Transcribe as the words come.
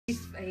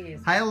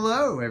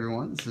Hello,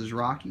 everyone. This is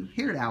Rocky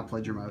here at Al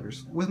Pledger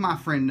Motors with my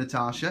friend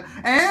Natosha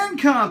and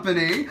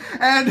company.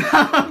 And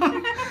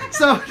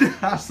so,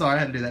 I'm sorry, I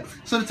had to do that.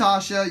 So,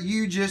 Natosha,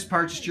 you just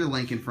purchased your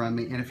Lincoln from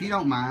me, and if you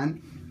don't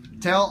mind,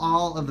 tell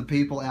all of the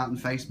people out in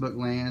Facebook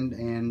land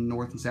and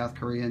North and South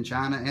Korea and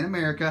China and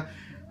America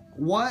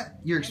what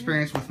your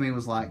experience with me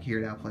was like here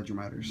at Al Pledger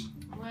Motors.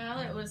 Well,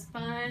 it was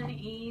fun,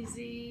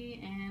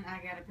 easy, and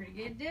I got a pretty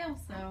good deal,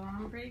 so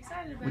I'm pretty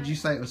excited about it. Would you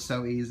say it was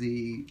so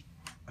easy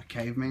a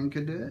caveman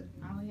could do it?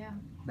 Oh, yeah.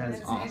 That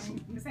is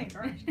awesome. This ain't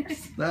furniture.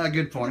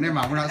 Good point. Never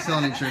mind. We're not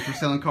selling insurance. We're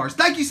selling cars.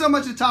 Thank you so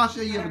much,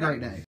 Natosha. You have a great day.